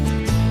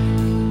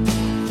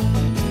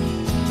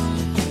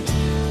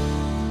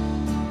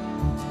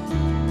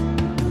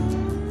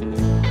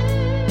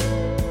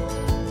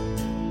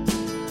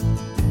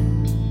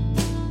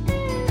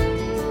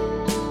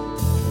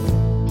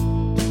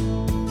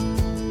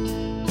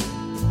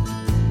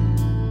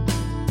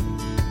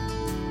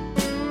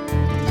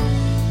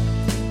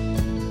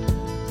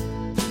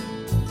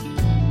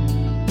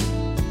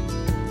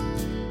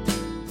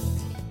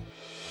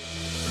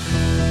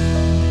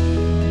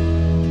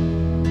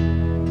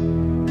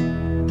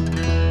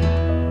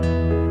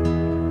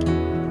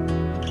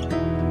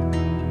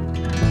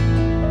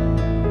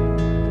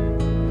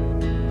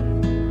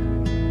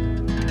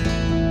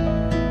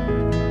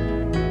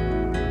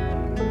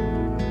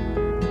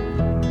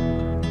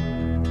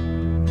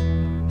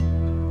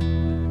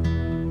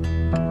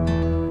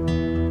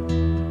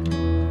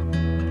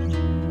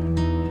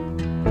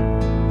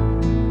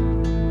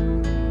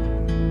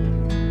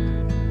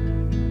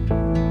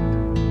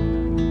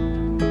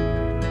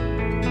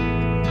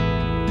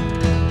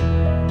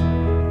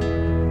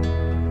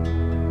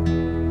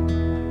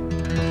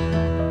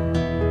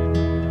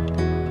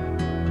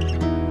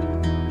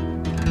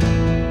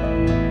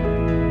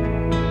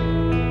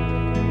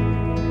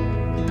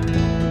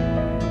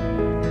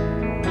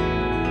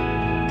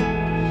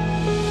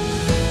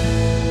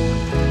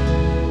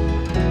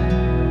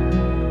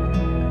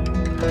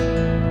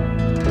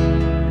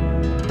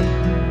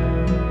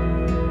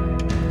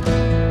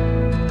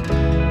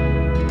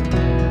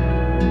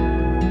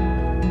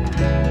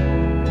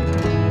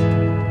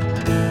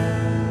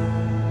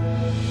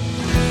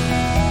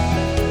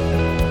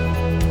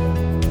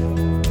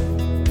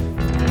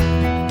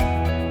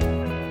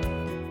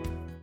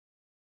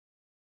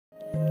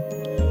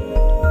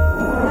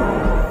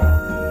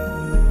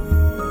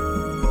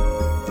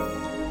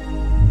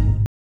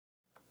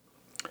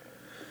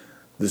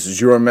This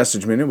is your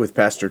Message Minute with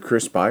Pastor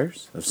Chris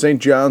Byers of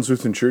St. John's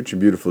Lutheran Church in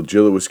beautiful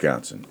Gillett,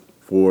 Wisconsin,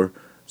 for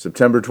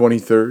September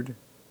 23rd,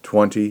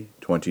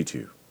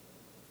 2022.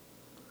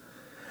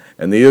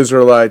 And the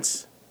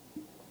Israelites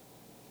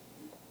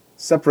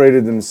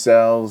separated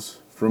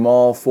themselves from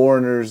all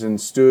foreigners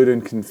and stood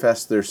and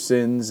confessed their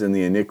sins and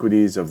the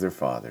iniquities of their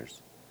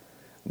fathers.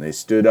 And they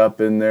stood up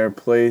in their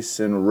place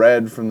and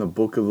read from the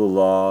book of the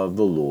law of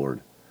the Lord,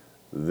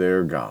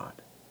 their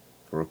God,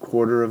 for a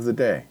quarter of the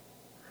day.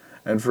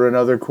 And for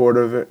another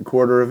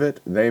quarter of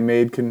it, they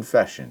made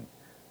confession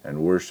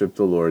and worshiped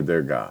the Lord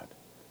their God.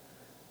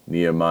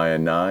 Nehemiah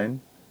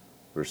 9,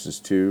 verses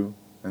 2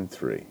 and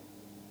 3.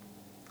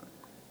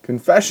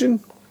 Confession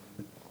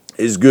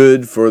is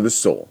good for the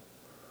soul.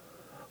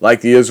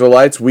 Like the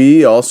Israelites,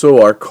 we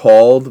also are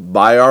called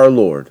by our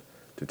Lord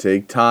to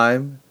take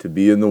time to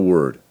be in the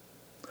Word.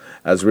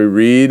 As we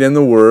read in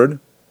the Word,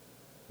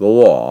 the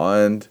law,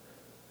 and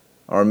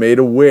are made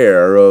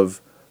aware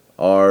of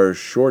our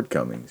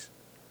shortcomings,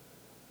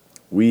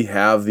 we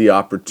have the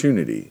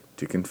opportunity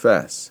to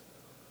confess.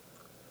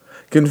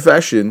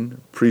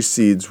 Confession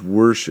precedes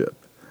worship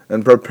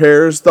and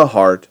prepares the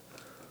heart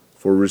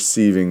for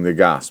receiving the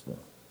gospel.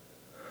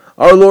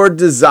 Our Lord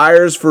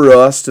desires for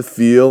us to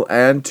feel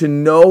and to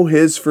know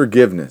His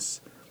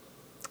forgiveness.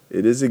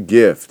 It is a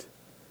gift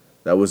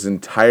that was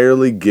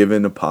entirely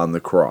given upon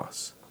the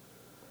cross.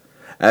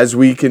 As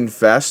we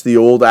confess, the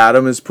old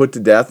Adam is put to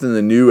death and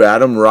the new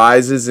Adam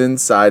rises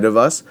inside of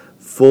us,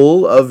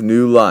 full of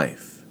new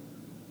life.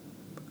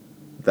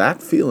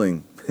 That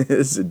feeling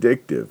is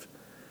addictive.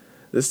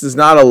 This does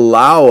not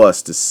allow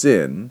us to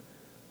sin,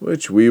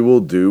 which we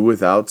will do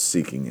without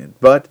seeking it,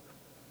 but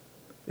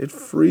it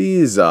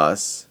frees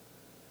us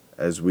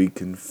as we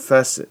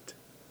confess it.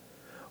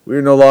 We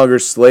are no longer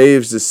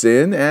slaves to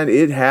sin, and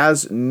it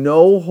has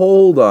no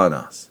hold on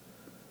us.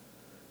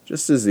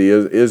 Just as the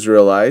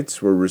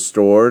Israelites were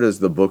restored as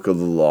the book of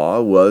the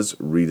law was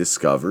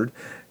rediscovered,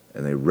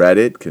 and they read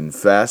it,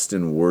 confessed,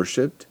 and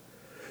worshipped,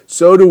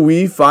 so do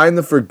we find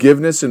the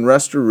forgiveness and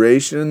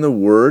restoration in the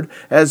Word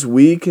as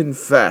we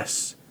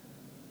confess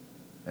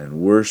and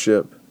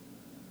worship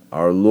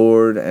our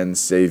Lord and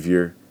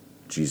Savior,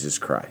 Jesus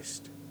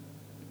Christ.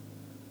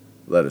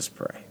 Let us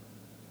pray.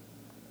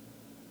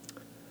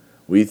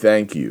 We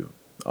thank you,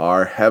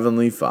 our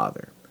Heavenly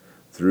Father,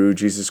 through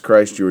Jesus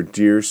Christ, your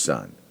dear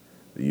Son,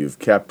 that you've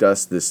kept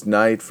us this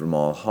night from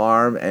all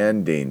harm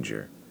and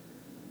danger.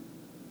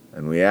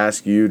 And we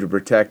ask you to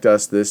protect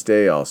us this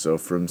day also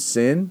from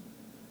sin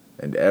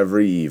and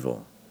every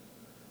evil,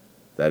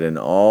 that in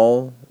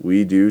all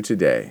we do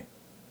today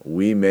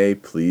we may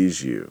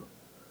please you.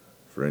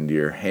 For into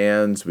your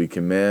hands we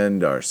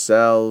commend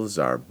ourselves,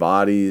 our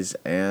bodies,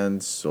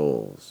 and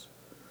souls,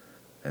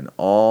 and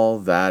all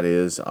that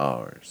is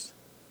ours.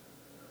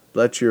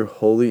 Let your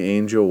holy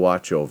angel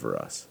watch over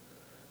us,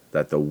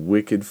 that the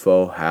wicked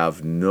foe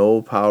have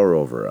no power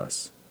over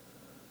us.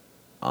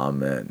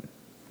 Amen.